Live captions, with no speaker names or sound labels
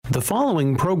The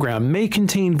following program may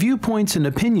contain viewpoints and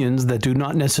opinions that do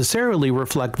not necessarily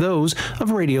reflect those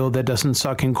of Radio That Doesn't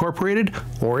Suck Incorporated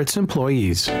or its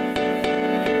employees.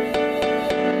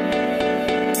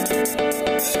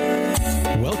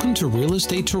 Welcome to Real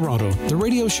Estate Toronto, the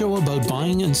radio show about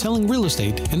buying and selling real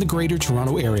estate in the Greater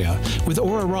Toronto Area, with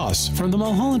Aura Ross from the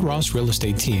Mulholland Ross Real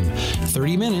Estate Team.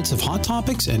 30 minutes of hot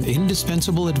topics and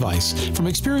indispensable advice from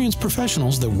experienced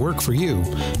professionals that work for you.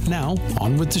 Now,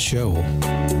 on with the show.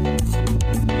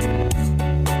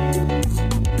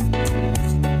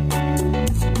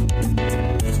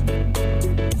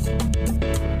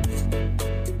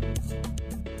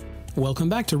 Welcome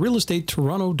back to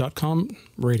realestatetorontocom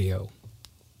radio.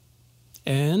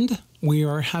 And we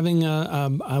are having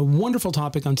a wonderful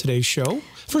topic on today's show.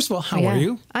 First of all, how are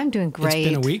you? I'm doing great. It's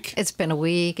been a week. It's been a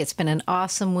week. It's been an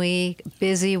awesome week,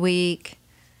 busy week.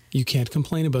 You can't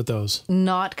complain about those.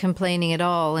 Not complaining at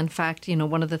all. In fact,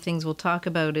 one of the things we'll talk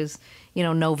about is,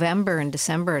 November and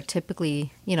December are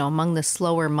typically, among the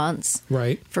slower months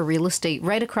for real estate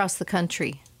right across the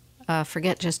country.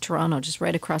 Forget just Toronto, just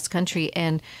right across the country.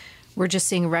 And we're just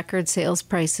seeing record sales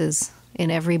prices in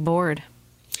every board.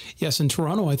 Yes, in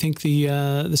Toronto, I think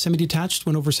the semi-detached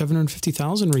went over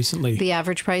 $750,000 recently. The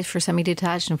average price for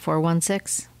semi-detached in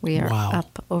 416, we are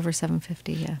up over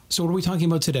 $750,000. Yeah. So what are we talking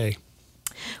about today?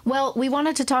 Well, we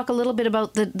wanted to talk a little bit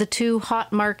about the two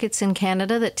hot markets in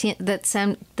Canada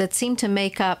that seem to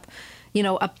make up,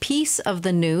 a piece of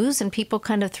the news, and people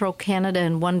kind of throw Canada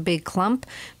in one big clump.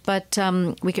 But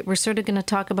we're sort of going to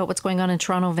talk about what's going on in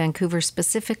Toronto, Vancouver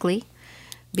specifically,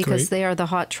 because they are the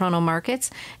hot Toronto markets.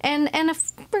 And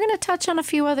if we're going to touch on a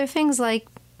few other things like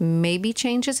maybe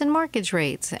changes in mortgage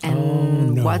rates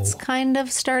and what's kind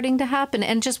of starting to happen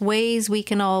and just ways we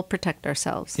can all protect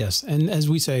ourselves. Yes. And as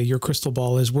we say, your crystal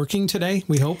ball is working today,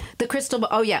 we hope. The crystal ball.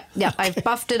 Oh, yeah. Yeah. I've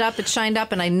buffed it up. It's shined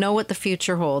up and I know what the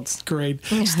future holds. Great.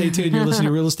 Stay tuned. You're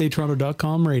listening to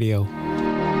realestatetorontocom radio.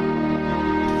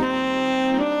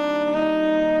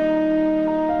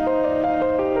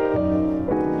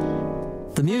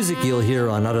 The music you'll hear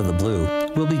on Out of the Blue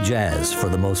will be jazz for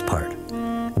the most part.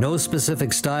 No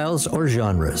specific styles or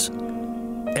genres.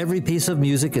 Every piece of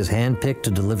music is handpicked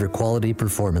to deliver quality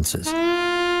performances.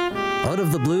 Out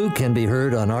of the Blue can be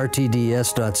heard on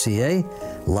rtds.ca,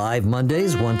 live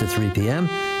Mondays 1 to 3 p.m.,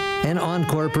 and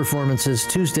encore performances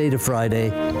Tuesday to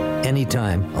Friday,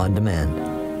 anytime on demand.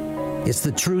 It's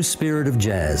the true spirit of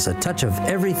jazz, a touch of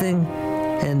everything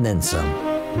and then some.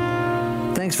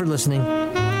 Thanks for listening.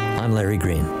 I'm Larry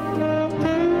Green.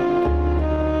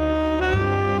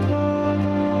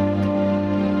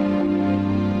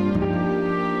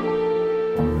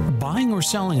 Buying or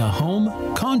selling a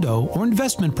home, condo, or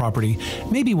investment property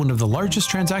may be one of the largest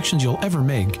transactions you'll ever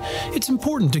make. It's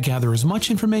important to gather as much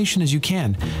information as you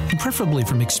can, and preferably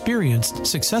from experienced,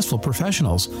 successful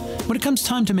professionals. When it comes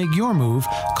time to make your move,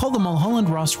 call the Mulholland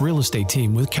Ross Real Estate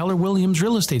Team with Keller Williams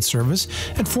Real Estate Service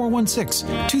at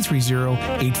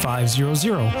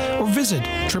 416-230-8500 or visit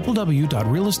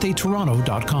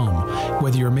www.realestatetorontocom.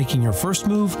 Whether you're making your first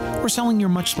move or selling your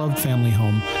much-loved family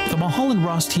home, the Mulholland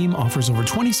Ross Team offers over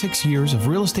 26 years of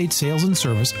real estate sales and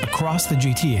service across the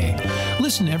GTA.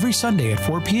 Listen every Sunday at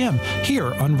 4 p.m.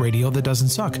 here on Radio That Doesn't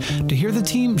Suck to hear the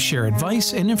team share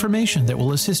advice and information that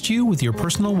will assist you with your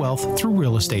personal wealth through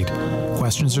real estate.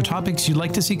 Questions or topics you'd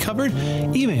like to see covered?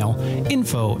 Email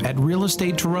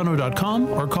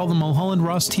info@realestatetorontocom or call the Mulholland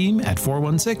Ross Team at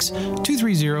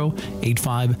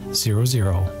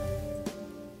 416-230-8500.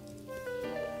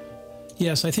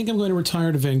 Yes, I think I'm going to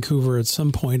retire to Vancouver at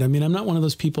some point. I mean, I'm not one of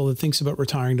those people that thinks about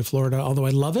retiring to Florida, although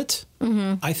I love it.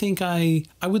 Mm-hmm. I think I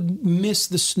would miss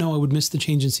the snow. I would miss the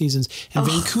change in seasons. And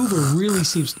Vancouver really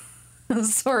seems...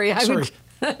 Sorry.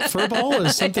 Furball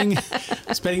is something,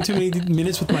 spending too many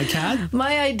minutes with my cat.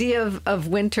 My idea of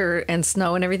winter and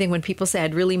snow and everything, when people say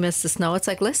I'd really miss the snow, it's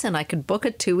like, listen, I could book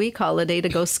a 2-week holiday to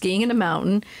go skiing in a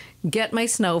mountain, get my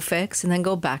snow fix, and then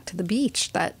go back to the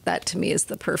beach. That to me is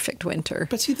the perfect winter.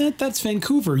 But see, that's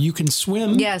Vancouver. You can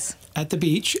swim at the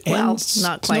beach and not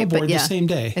quite, snowboard but yeah, the same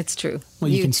day. It's true.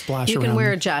 Well, you can splash around. You can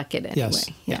wear a jacket anyway.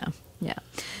 Yes. Yeah.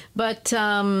 But...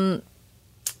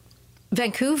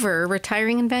 Vancouver,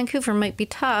 retiring in Vancouver might be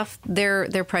tough.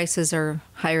 Their prices are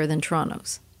higher than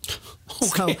Toronto's.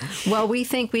 Okay. So, we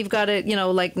think we've got it,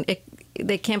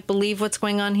 they can't believe what's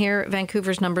going on here.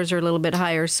 Vancouver's numbers are a little bit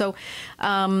higher. So,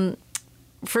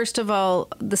 first of all,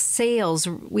 the sales,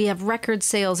 we have record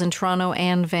sales in Toronto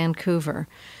and Vancouver.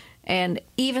 And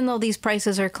even though these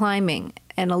prices are climbing,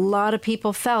 and a lot of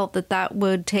people felt that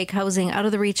would take housing out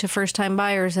of the reach of first-time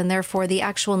buyers, and therefore the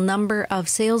actual number of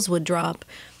sales would drop,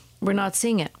 we're not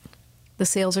seeing it. The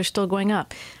sales are still going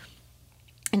up.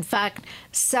 In fact,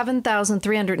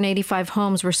 7,385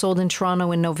 homes were sold in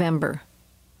Toronto in November.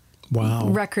 Wow.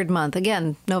 Record month.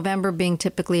 Again, November being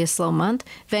typically a slow month.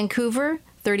 Vancouver,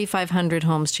 3,500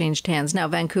 homes changed hands. Now,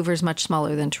 Vancouver is much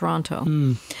smaller than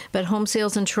Toronto. But home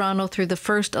sales in Toronto through the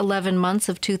first 11 months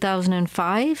of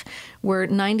 2005 were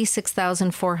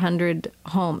 96,400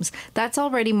 homes. That's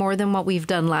already more than what we've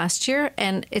done last year,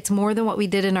 and it's more than what we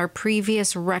did in our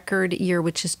previous record year,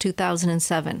 which is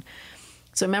 2007.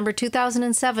 So remember,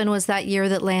 2007 was that year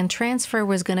that land transfer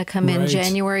was going to come in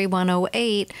January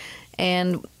 108,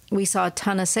 and we saw a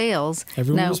ton of sales.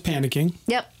 Everyone was panicking.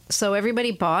 Yep. So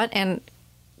everybody bought, and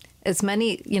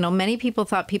many people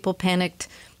thought people panicked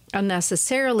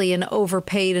unnecessarily and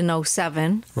overpaid in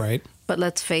 07. Right. But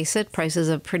let's face it, prices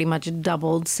have pretty much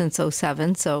doubled since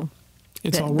 07. So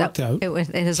it's all worked out.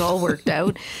 It has all worked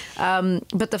out.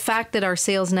 But the fact that our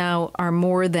sales now are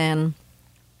more than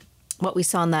what we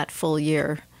saw in that full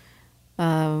year,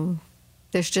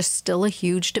 there's just still a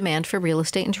huge demand for real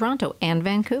estate in Toronto and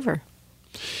Vancouver.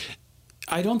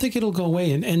 I don't think it'll go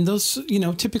away. And those,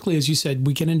 typically, as you said,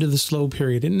 we get into the slow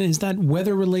period. And is that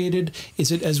weather related?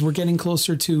 Is it as we're getting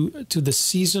closer to the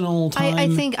seasonal time? I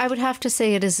think I would have to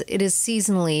say it is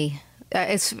seasonally.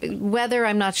 It's weather,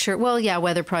 I'm not sure. Well, yeah,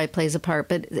 weather probably plays a part,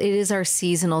 but it is our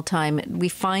seasonal time. We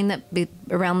find that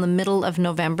around the middle of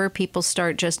November, people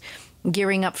start just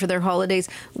gearing up for their holidays.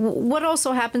 What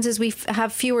also happens is we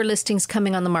have fewer listings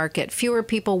coming on the market, fewer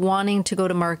people wanting to go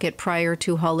to market prior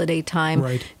to holiday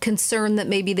time, concerned that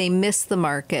maybe they miss the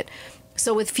market.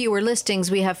 So with fewer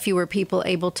listings, we have fewer people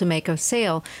able to make a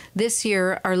sale. This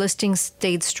year, our listings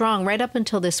stayed strong right up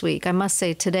until this week. I must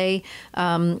say today,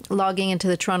 logging into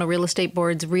the Toronto Real Estate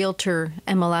Board's Realtor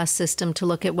MLS system to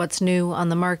look at what's new on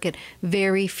the market,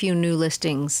 very few new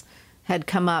listings had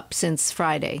come up since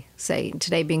Friday, say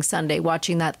today being Sunday.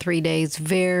 Watching that 3 days,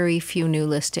 very few new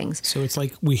listings. So it's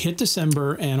like we hit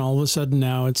December and all of a sudden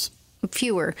now it's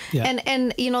fewer. Yeah.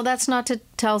 And that's not to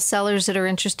tell sellers that are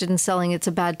interested in selling it's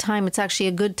a bad time. It's actually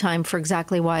a good time for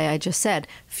exactly why I just said.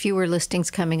 Fewer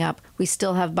listings coming up. We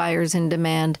still have buyers in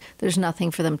demand. There's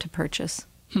nothing for them to purchase.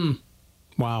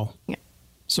 Wow. Yeah.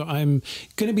 So I'm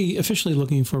going to be officially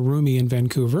looking for Rumi in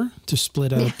Vancouver to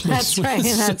split a place. That's right.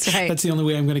 That's right. That's the only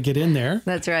way I'm going to get in there.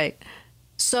 That's right.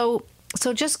 So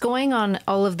just going on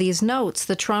all of these notes,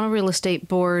 the Toronto Real Estate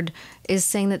Board is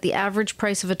saying that the average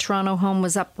price of a Toronto home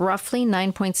was up roughly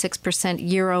 9.6%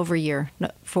 year over year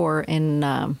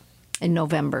in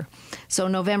November. So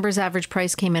November's average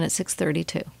price came in at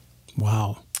 $632.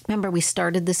 Wow. Remember, we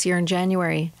started this year in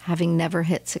January having never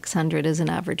hit 600 as an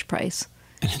average price.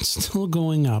 And it's still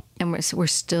going up. And we're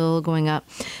still going up.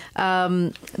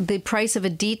 The price of a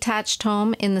detached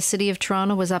home in the city of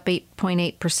Toronto was up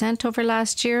 8.8% over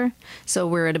last year. So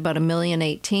we're at about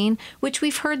 $1,018,000, which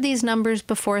we've heard these numbers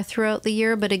before throughout the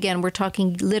year. But again, we're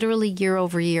talking literally year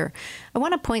over year. I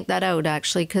want to point that out,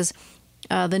 actually, because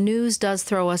the news does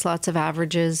throw us lots of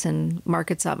averages and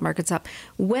markets up, markets up.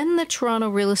 When the Toronto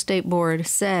Real Estate Board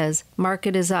says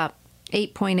market is up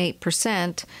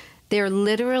 8.8%, they're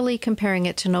literally comparing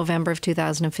it to November of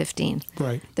 2015.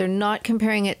 Right. They're not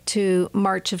comparing it to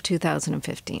March of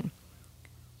 2015.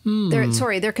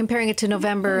 They're comparing it to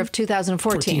November of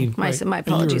 2014. My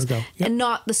apologies. Yep. And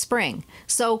not the spring.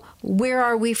 So where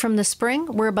are we from the spring?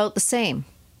 We're about the same.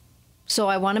 So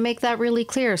I want to make that really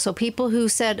clear. So people who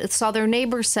saw their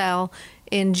neighbor sell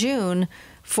in June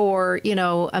for,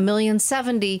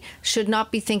 $1,070,000 should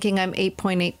not be thinking I'm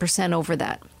 8.8% over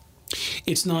that.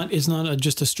 It's not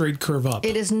just a straight curve up.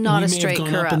 It is not a straight curve up.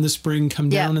 We may have gone up in the spring, come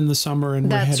down in the summer, and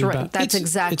we're headed back. That's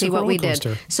exactly what we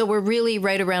did. So we're really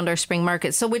right around our spring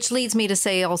market. So which leads me to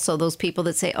say also those people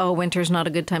that say, oh, winter's not a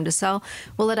good time to sell.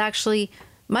 Well, it actually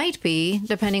might be,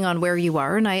 depending on where you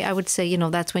are. And I would say,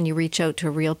 that's when you reach out to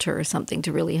a realtor or something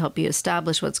to really help you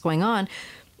establish what's going on.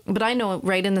 But I know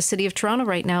right in the city of Toronto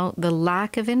right now, the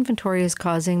lack of inventory is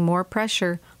causing more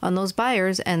pressure on those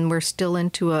buyers, and we're still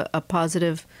into a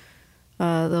positive.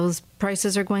 Those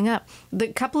prices are going up. The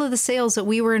couple of the sales that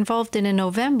we were involved in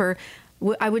November,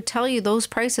 I would tell you those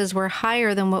prices were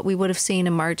higher than what we would have seen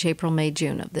in March, April, May,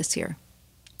 June of this year.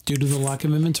 Due to the lack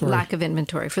of inventory. Lack of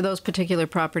inventory for those particular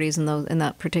properties in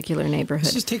that particular neighborhood.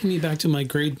 This is taking me back to my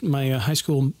high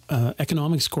school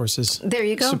economics courses. There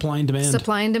you go. Supply and demand.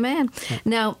 Supply and demand. Yeah.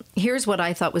 Now, here's what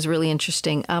I thought was really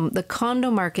interesting. The condo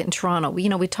market in Toronto,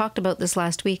 we talked about this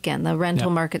last weekend, the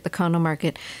rental market, the condo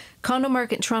market. Condo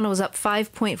market in Toronto was up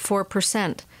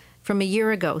 5.4% from a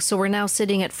year ago. So we're now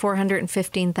sitting at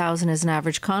 $415,000 as an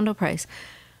average condo price.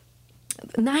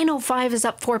 905 is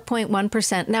up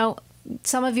 4.1%. Now,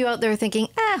 some of you out there are thinking,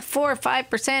 4 or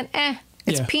 5%,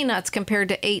 It's Yeah. peanuts compared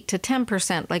to 8 to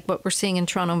 10%, like what we're seeing in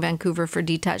Toronto and Vancouver for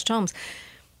detached homes.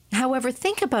 However,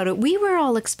 think about it. We were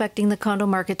all expecting the condo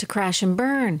market to crash and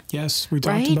burn. Yes, we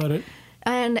talked Right? about it.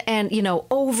 And you know,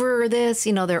 over this,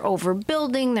 you know, they're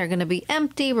overbuilding, they're going to be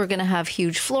empty, we're going to have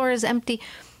huge floors empty.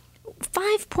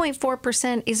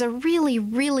 5.4% is a really,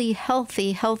 really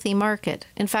healthy market.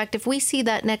 In fact, if we see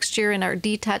that next year in our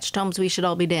detached homes, we should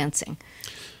all be dancing.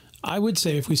 I would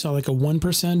say if we saw like a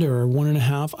 1% or a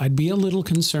 1.5%, I'd be a little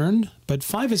concerned, but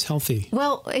 5 is healthy.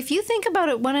 Well, if you think about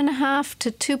it, 1.5%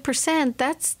 to 2%,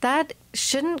 that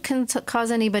shouldn't cause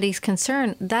anybody's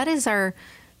concern. That is our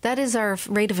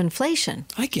rate of inflation.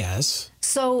 I guess.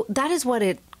 So that is what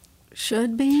it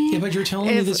should be. Yeah, but you're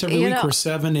telling me this every week. We're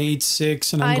 7, 8,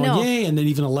 6, and I'm going, know. yay, and then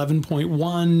even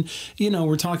 11.1. You know,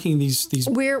 we're talking these.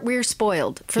 We're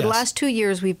spoiled. For the Yes. last 2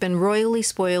 years, we've been royally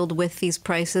spoiled with these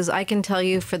prices. I can tell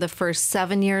you for the first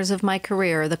 7 years of my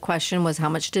career, the question was how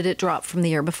much did it drop from the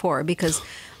year before? Because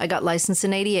I got licensed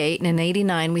in 88, and in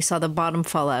 89, we saw the bottom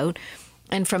fall out.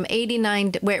 And from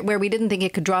 89, where we didn't think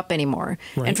it could drop anymore.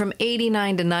 Right. And from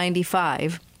 89 to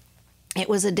 95, it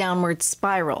was a downward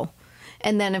spiral.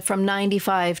 And then from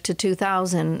 95 to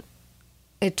 2000,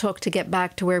 it took to get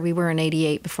back to where we were in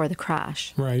 88 before the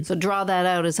crash. Right. So draw that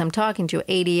out as I'm talking to you.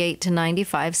 88 to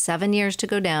 95, 7 years to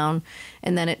go down,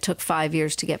 and then it took 5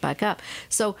 years to get back up.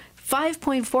 So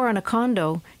 5.4 on a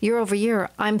condo year over year,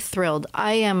 I'm thrilled.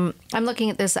 I'm looking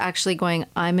at this actually going,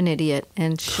 I'm an idiot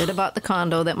and should have bought the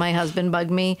condo that my husband bugged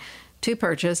me to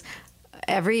purchase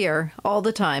every year, all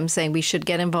the time, saying we should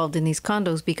get involved in these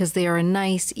condos because they are a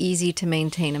nice, easy to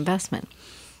maintain investment.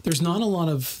 There's not a lot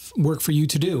of work for you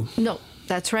to do. No,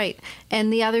 that's right.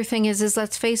 And the other thing is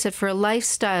let's face it, for a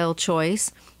lifestyle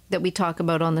choice that we talk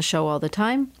about on the show all the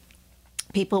time,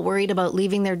 people worried about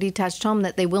leaving their detached home,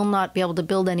 that they will not be able to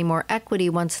build any more equity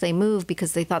once they move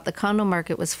because they thought the condo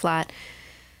market was flat.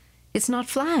 It's not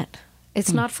flat.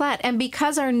 It's not flat. And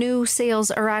because our new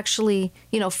sales are actually,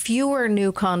 you know, fewer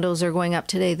new condos are going up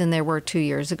today than there were 2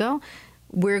 years ago,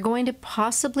 we're going to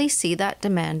possibly see that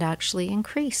demand actually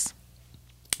increase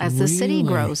as the city Really?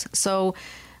 grows. So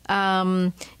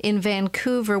in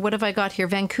Vancouver, what have I got here?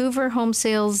 Vancouver home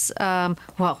sales,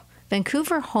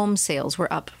 Vancouver home sales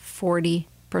were up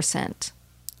 40%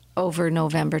 over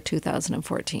November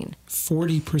 2014.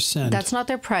 40%. That's not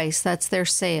their price, that's their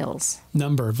sales.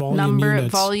 Volume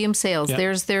units. Volume sales.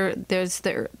 Yep. There's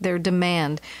their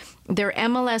demand. Their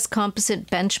MLS composite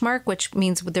benchmark, which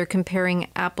means they're comparing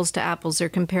apples to apples, they're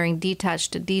comparing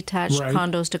detached to detached, Right.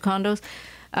 condos to condos,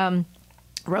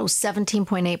 rose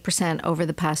 17.8% over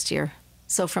the past year.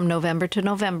 So from November to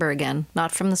November again,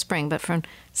 not from the spring, but from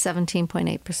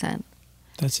 17.8%.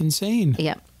 That's insane.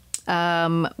 Yeah.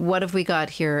 What have we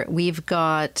got here? We've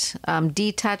got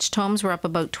detached homes were up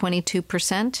about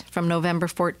 22% from November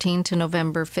 14 to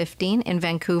November 15 in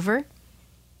Vancouver.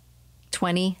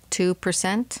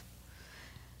 22%.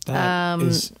 That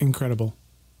is incredible.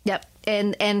 Yep.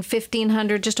 And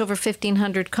 1,500, just over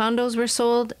 1,500 condos were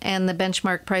sold, and the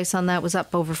benchmark price on that was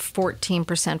up over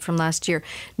 14% from last year.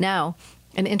 Now,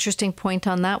 an interesting point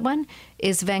on that one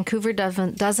is Vancouver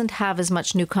doesn't have as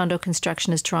much new condo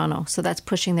construction as Toronto, so that's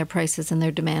pushing their prices and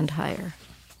their demand higher.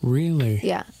 Really?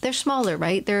 Yeah, they're smaller,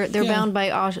 right? They're bound by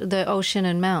the ocean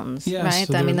and mountains, Yeah, right?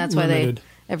 so I mean, they're that's limited. why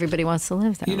everybody wants to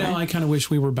live there. You know, right? I kind of wish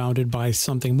we were bounded by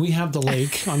something. We have the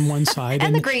lake on one side.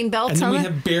 And the green belt, And then we huh?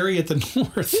 have Barrie at the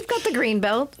north. We've got the green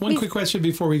belt. One quick question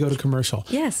before we go to commercial.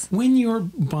 Yes. When you're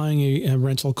buying a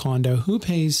rental condo, who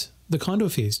pays the condo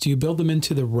fees? Do you build them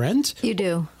into the rent? You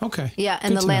do. Okay. Yeah,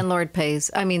 and Good the to know. landlord pays.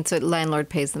 So landlord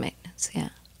pays the maintenance. Yeah,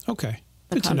 Okay.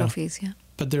 the Good to condo know. fees. Yeah.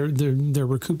 But they're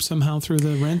recouped somehow through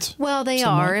the rent? Well, they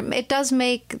Somewhat? are. It does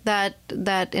make that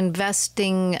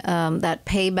investing, that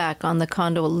payback on the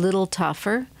condo a little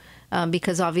tougher,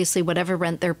 because obviously whatever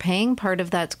rent they're paying, part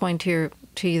of that's going to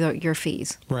your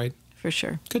fees, Right. for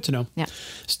sure. Good to know. Yeah.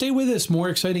 Stay with us. More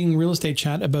exciting real estate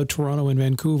chat about Toronto and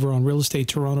Vancouver on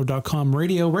realestatetoronto.com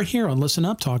radio, right here on Listen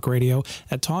Up Talk Radio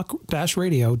at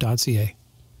talk-radio.ca.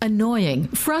 Annoying,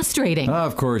 frustrating,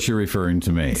 Of course, you're referring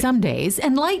to me. some days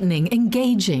enlightening,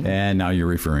 engaging. And now you're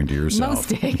referring to yourself.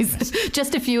 Most days.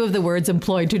 Just a few of the words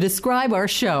employed to describe our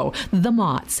show, The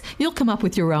Motts. You'll come up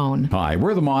with your own. Hi,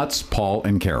 we're the Motts, Paul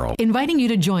and Carol. Inviting you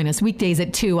to join us weekdays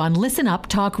at 2 on Listen Up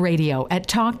Talk Radio at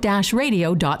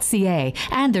talk-radio.ca.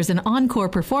 And there's an encore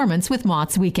performance with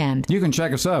Motts Weekend. You can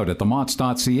check us out at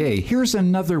themotts.ca. Here's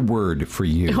another word for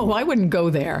you. Oh, I wouldn't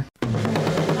go there.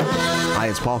 Hi,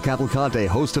 it's Paul Cavalcante,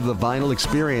 host of The Vinyl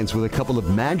Experience, with a couple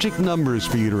of magic numbers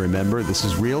for you to remember. This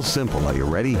is real simple. Are you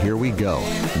ready? Here we go.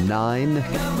 9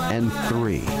 and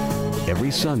 3.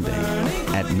 every Sunday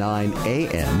at 9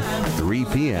 a.m., 3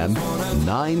 p.m.,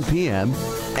 9 p.m.,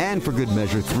 and for good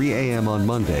measure, 3 a.m. on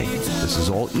Monday. This is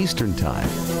all Eastern Time,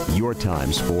 your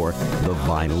times for the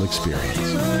Vinyl Experience.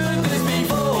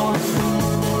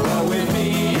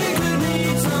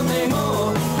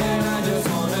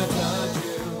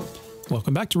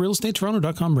 Welcome back to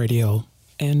RealEstateToronto.com radio.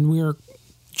 And we're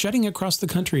jetting across the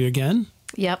country again.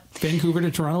 Yep. Vancouver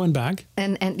to Toronto and back.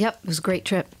 And yep, it was a great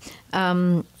trip.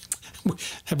 Have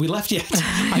we left yet?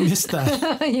 I missed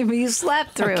that. You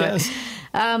slept through it.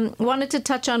 Wanted to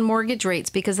touch on mortgage rates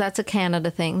because that's a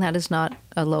Canada thing. That is not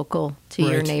a local to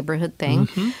your neighborhood thing.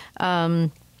 Mm-hmm.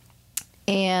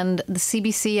 And the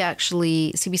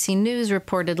CBC News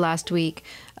reported last week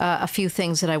a few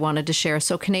things that I wanted to share.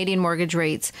 So Canadian mortgage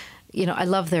rates, you know, I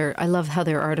love how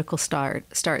their article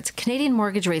starts. Canadian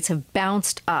mortgage rates have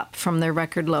bounced up from their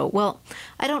record low. Well,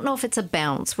 I don't know if it's a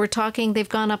bounce. We're talking they've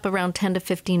gone up around 10 to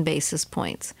 15 basis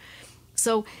points.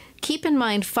 So keep in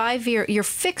mind, 5-year, your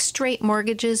fixed rate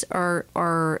mortgages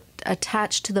are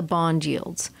attached to the bond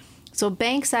yields. So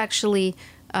banks actually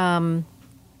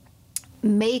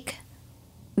make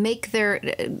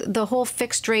the whole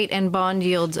fixed rate and bond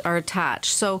yields are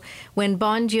attached. So when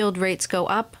bond yield rates go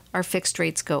up, our fixed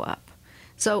rates go up.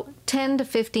 So 10 to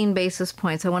 15 basis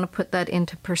points, I want to put that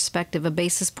into perspective. A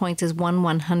basis point is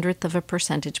 1/100th of a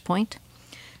percentage point.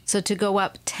 So to go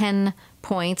up 10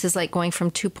 points is like going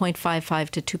from 2.55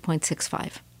 to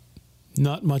 2.65.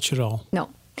 Not much at all. No.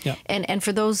 Yeah. And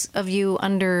for those of you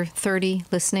under 30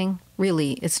 listening,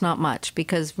 really, it's not much,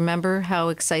 because remember how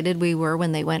excited we were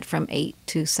when they went from 8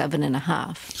 to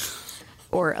 7.5,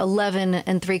 or 11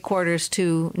 3/4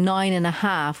 to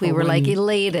 9.5. We were like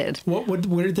elated.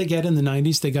 Where did they get in the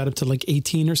 90s? They got up to like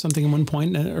 18 or something at one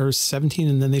point, or 17,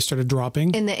 and then they started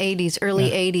dropping. In the 80s,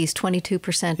 early 80s,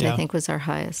 22%, I think was our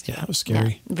highest. Yeah, it was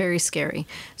scary. Yeah, very scary.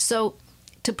 So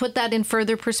to put that in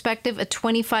further perspective, a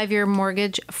 25-year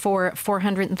mortgage for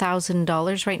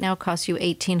 $400,000 right now costs you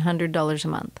 $1,800 a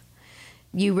month.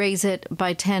 You raise it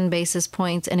by 10 basis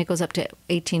points, and it goes up to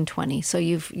 $1,820. So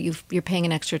you're paying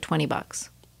an extra $20.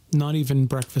 Not even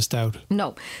breakfast out.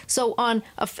 No. So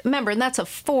remember, and that's a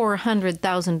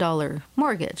 $400,000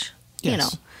 mortgage. Yes. You know,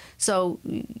 so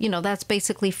that's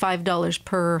basically $5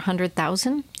 per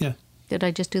 100,000. Yeah. Did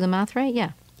I just do the math right?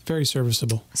 Yeah. Very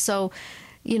serviceable. So,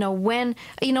 and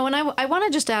I want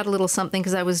to just add a little something,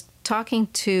 because I was talking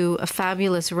to a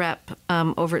fabulous rep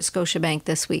over at Scotiabank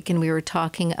this week, and we were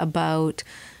talking about,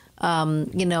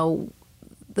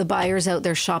 the buyers out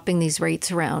there shopping these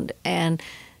rates around. And,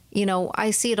 I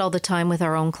see it all the time with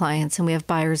our own clients, and we have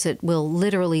buyers that will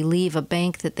literally leave a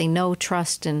bank that they know,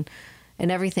 trust, and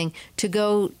everything to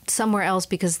go somewhere else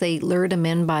because they lured them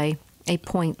in by a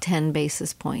 0.10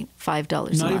 basis point,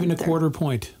 $5 Not even a quarter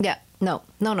point. Yeah. No.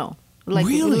 Like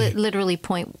really? Literally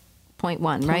 0.1,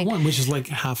 right? 0.1, which is like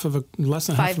less than half of a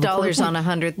quarter $5 on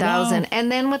 100,000. Wow.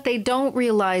 And then what they don't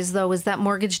realize, though, is that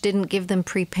mortgage didn't give them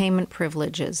prepayment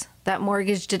privileges. That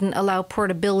mortgage didn't allow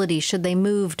portability should they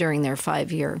move during their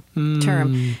 5-year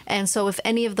term. And so if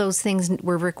any of those things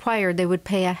were required, they would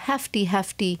pay a hefty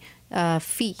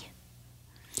fee.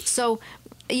 So,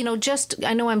 I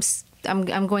know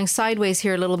I'm going sideways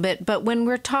here a little bit, but when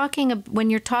you're talking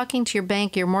to your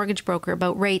bank, your mortgage broker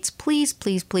about rates, please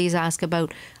ask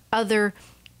about other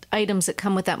items that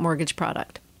come with that mortgage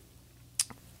product.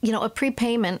 A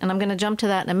prepayment, and I'm going to jump to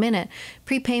that in a minute.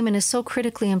 Prepayment is so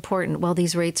critically important while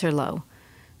these rates are low.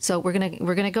 So we're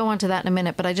gonna go on to that in a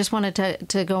minute, but I just wanted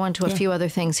to go on to a few other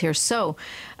things here. So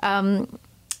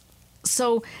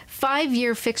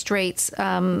 5-year fixed rates,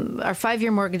 our 5-year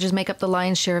mortgages make up the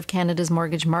lion's share of Canada's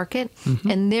mortgage market,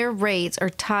 and their rates are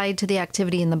tied to the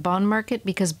activity in the bond market,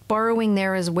 because borrowing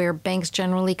there is where banks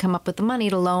generally come up with the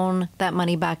money to loan that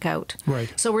money back out.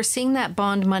 Right. So we're seeing that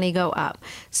bond money go up.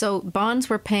 So bonds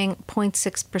were paying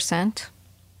 0.6%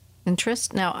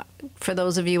 interest. Now, for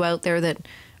those of you out there that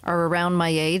are around my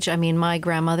age, I mean, my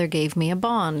grandmother gave me a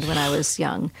bond when I was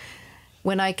young.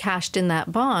 When I cashed in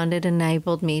that bond, it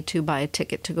enabled me to buy a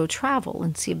ticket to go travel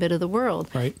and see a bit of the world.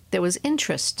 Right. There was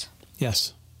interest.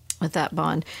 Yes. With that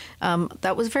bond.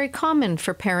 That was very common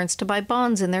for parents to buy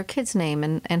bonds in their kids' name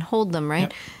and hold them,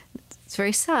 right? Yep. It's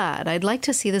very sad. I'd like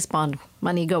to see this bond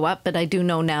money go up, but I do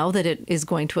know now that it is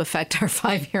going to affect our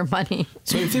 5-year money.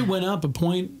 So if it went up a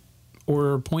point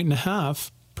or a point and a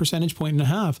half, percentage point and a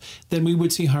half, then we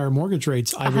would see higher mortgage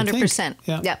rates. 100%.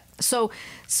 Yeah. So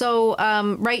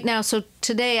right now, so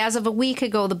today, as of a week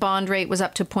ago, the bond rate was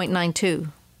up to 0.92.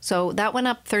 So that went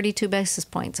up 32 basis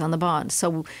points on the bond.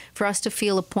 So for us to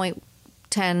feel a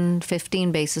 0.10,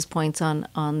 15 basis points on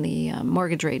the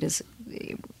mortgage rate is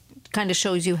kind of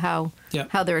shows you how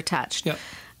they're attached. Yeah.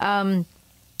 The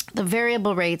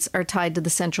variable rates are tied to the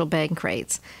central bank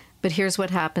rates. But here's what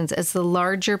happens: as the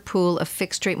larger pool of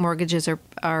fixed rate mortgages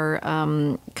are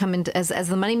come into, as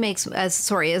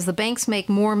the banks make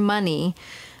more money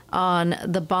on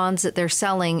the bonds that they're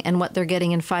selling and what they're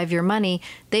getting in 5-year money,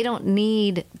 they don't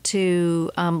need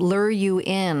to lure you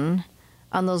in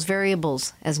on those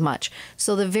variables as much.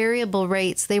 So the variable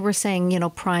rates, they were saying,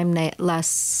 prime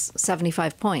less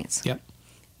 75 points. Yep.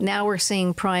 Now we're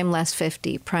seeing prime less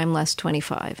 50, prime less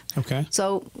 25. Okay.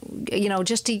 So,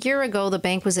 just a year ago, the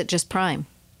bank was at just prime.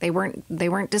 They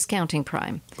weren't discounting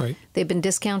prime. Right. They've been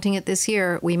discounting it this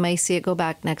year. We may see it go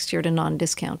back next year to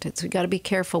non-discounted. So you got to be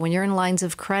careful when you're in lines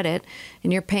of credit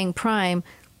and you're paying prime.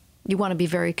 You want to be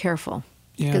very careful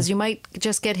because you might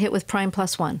just get hit with prime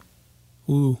plus 1.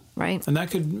 Ooh. Right. And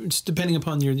that could, depending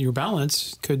upon your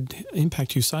balance, could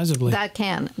impact you sizably.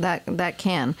 That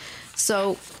can.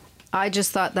 So I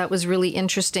just thought that was really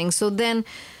interesting. So then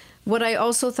what I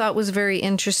also thought was very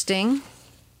interesting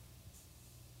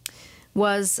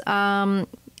was a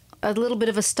little bit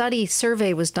of a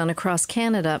survey was done across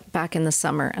Canada back in the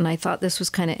summer, and I thought this was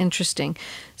kind of interesting.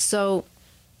 So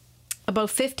about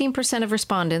 15% of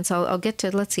respondents, I'll get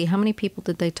to, let's see, how many people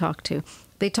did they talk to?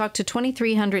 They talked to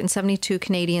 2,372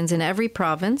 Canadians in every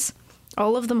province,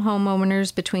 all of them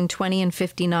homeowners between 20 and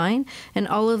 59, and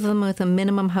all of them with a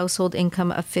minimum household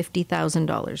income of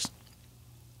 $50,000.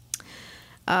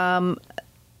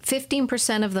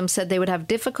 15% of them said they would have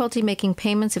difficulty making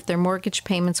payments if their mortgage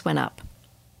payments went up.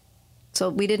 So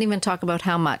we didn't even talk about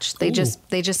how much. They just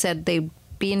said they'd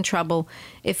be in trouble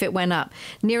if it went up.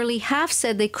 Nearly half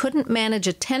said they couldn't manage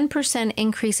a 10%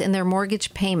 increase in their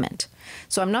mortgage payment.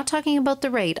 So I'm not talking about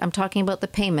the rate, I'm talking about the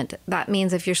payment. That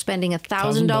means if you're spending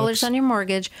 $1,000 on your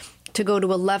mortgage, to go to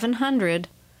 $1,100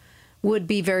 would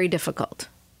be very difficult.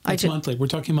 That's monthly. We're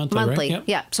talking monthly, right? Yep.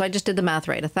 Yeah. So I just did the math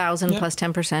right. 1,000 plus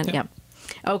 10%. Yep.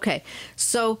 Okay.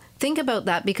 So think about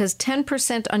that, because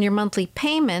 10% on your monthly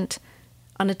payment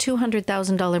on a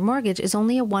 $200,000 mortgage is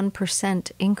only a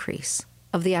 1% increase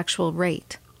of the actual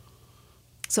rate.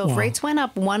 So if rates went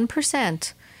up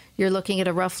 1%, you're looking at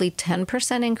a roughly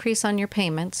 10% increase on your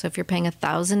payment. So if you're paying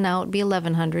 $1,000 now, it would be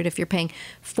 $1,100. If you're paying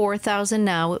 $4,000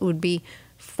 now, it would be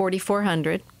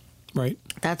 $4,400. Right.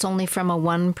 That's only from a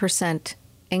 1%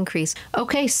 increase.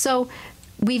 Okay, so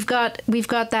we've got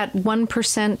that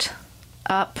 1%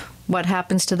 up. What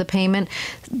happens to the payment?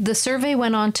 The survey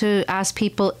went on to ask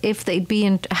people if they'd be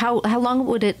in, how long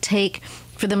would it take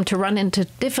for them to run into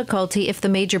difficulty if the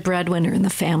major breadwinner in the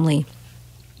family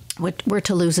were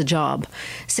to lose a job.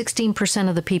 16%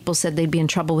 of the people said they'd be in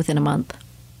trouble within a month.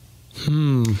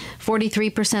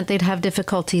 43% they'd have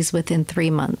difficulties within 3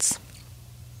 months.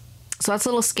 So that's a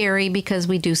little scary because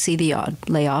we do see the odd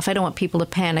layoff. I don't want people to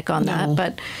panic on that,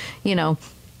 but,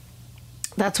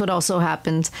 that's what also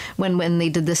happens when they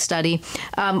did this study.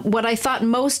 What I thought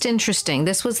most interesting,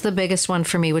 this was the biggest one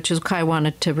for me, which is why I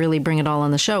wanted to really bring it all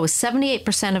on the show, was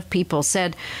 78% of people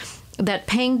said that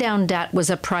paying down debt was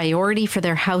a priority for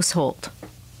their household.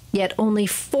 Yet only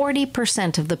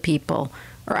 40% of the people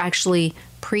are actually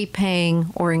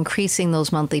prepaying or increasing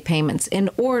those monthly payments in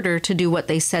order to do what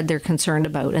they said they're concerned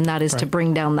about, and that is to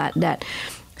bring down that debt.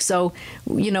 So,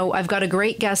 I've got a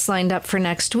great guest lined up for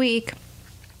next week,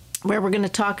 where we're going to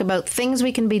talk about things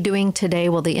we can be doing today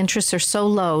while the interests are so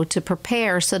low to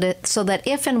prepare so that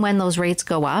if and when those rates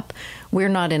go up, we're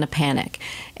not in a panic.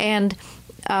 And,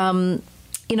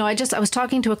 I was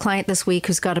talking to a client this week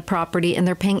who's got a property and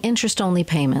they're paying interest-only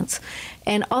payments.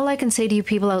 And all I can say to you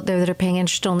people out there that are paying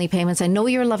interest-only payments, I know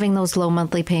you're loving those low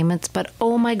monthly payments, but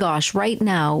oh my gosh, right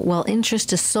now, while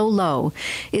interest is so low,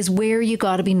 is where you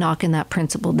got to be knocking that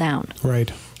principal down.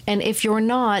 Right. And if you're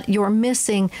not, you're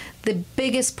missing the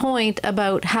biggest point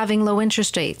about having low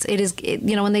interest rates.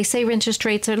 When they say interest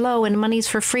rates are low and money's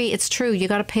for free, it's true. You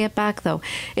got to pay it back, though.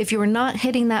 If you're not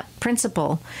hitting that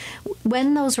principal,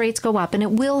 when those rates go up, and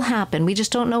it will happen, we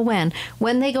just don't know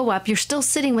when they go up, you're still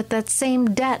sitting with that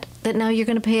same debt that now you're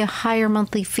going to pay a higher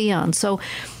monthly fee on. So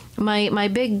my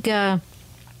big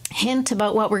hint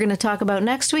about what we're going to talk about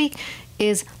next week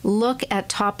is look at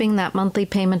topping that monthly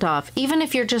payment off, even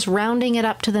if you're just rounding it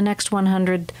up to the next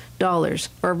 $100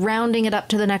 or rounding it up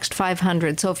to the next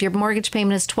 $500. So if your mortgage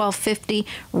payment is $1,250,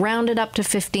 round it up to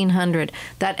 $1,500.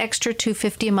 That extra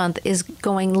 $250 a month is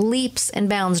going leaps and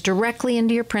bounds directly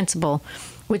into your principal,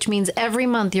 which means every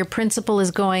month your principal is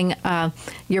going,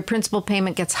 your principal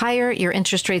payment gets higher, your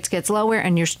interest rates gets lower,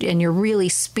 and you're really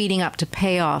speeding up to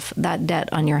pay off that debt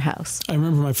on your house. I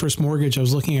remember my first mortgage, I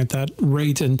was looking at that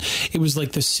rate, and it was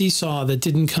like the seesaw that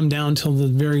didn't come down till the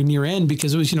very near end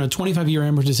because it was, 25-year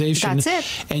amortization. That's it.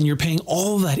 And you're paying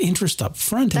all that interest up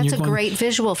front. That's and you're a great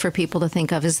visual for people to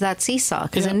think of, is that seesaw.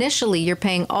 Because initially you're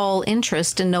paying all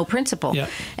interest and no principal. Yeah.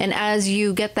 And as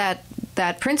you get that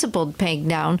principal paying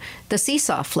down, the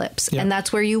seesaw flips, and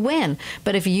that's where you win.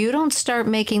 But if you don't start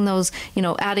making those,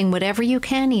 adding whatever you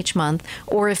can each month,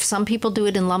 or if some people do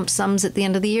it in lump sums at the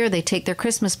end of the year, they take their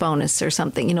Christmas bonus or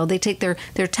something, they take their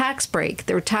tax break,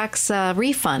 their tax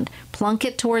refund, plunk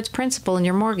it towards principal in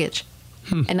your mortgage.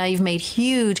 And now you've made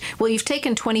you've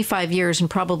taken 25 years and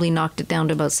probably knocked it down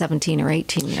to about 17 or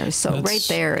 18 years. So that's right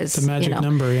there is the magic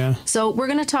number, yeah. So we're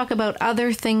going to talk about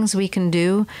other things we can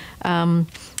do.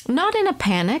 Not in a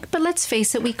panic, but let's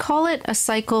face it, we call it a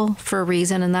cycle for a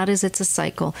reason, and that is it's a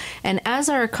cycle. And as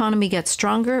our economy gets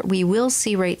stronger, we will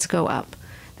see rates go up.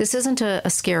 This isn't a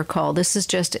scare call. This is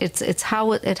just, it's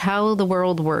how the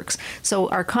world works. So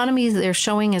our economy, they're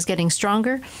showing, is getting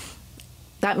stronger.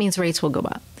 That means rates will go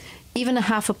up. Even a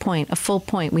half a point, a full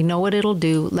point, we know what it'll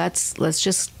do. Let's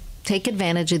just take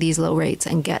advantage of these low rates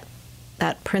and get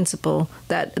that principal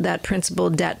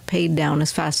debt paid down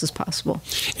as fast as possible.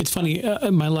 It's funny,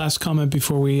 my last comment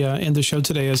before we end the show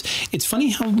today is, it's funny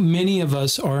how many of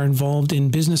us are involved in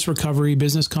business recovery,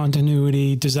 business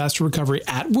continuity, disaster recovery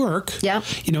at work. Yeah.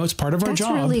 It's part of our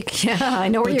job. I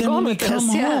know where you're going with this.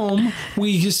 But then when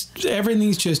we come home,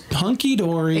 everything's just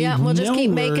hunky-dory. Yeah, we'll just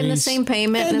keep making the same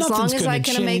payment, and as long as I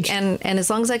can as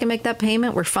long as I can make that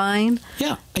payment, we're fine.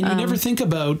 Yeah, and you never think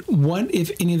about what if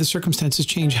any of the circumstances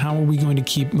change, how are we going to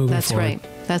keep moving forward?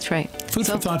 That's right. Food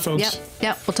for thought, folks.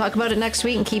 Yep. We'll talk about it next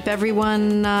week and keep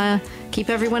everyone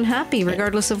happy,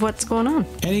 regardless of what's going on.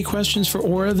 Any questions for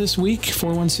Aura this week?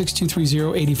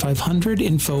 416-230-8500,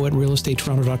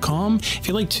 info@realestatetoronto.com. If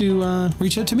you'd like to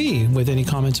reach out to me with any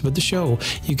comments about the show,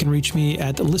 you can reach me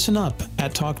at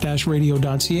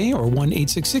listenup@talk-radio.ca or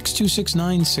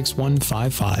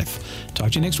 1-866-269-6155.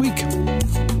 Talk to you next week.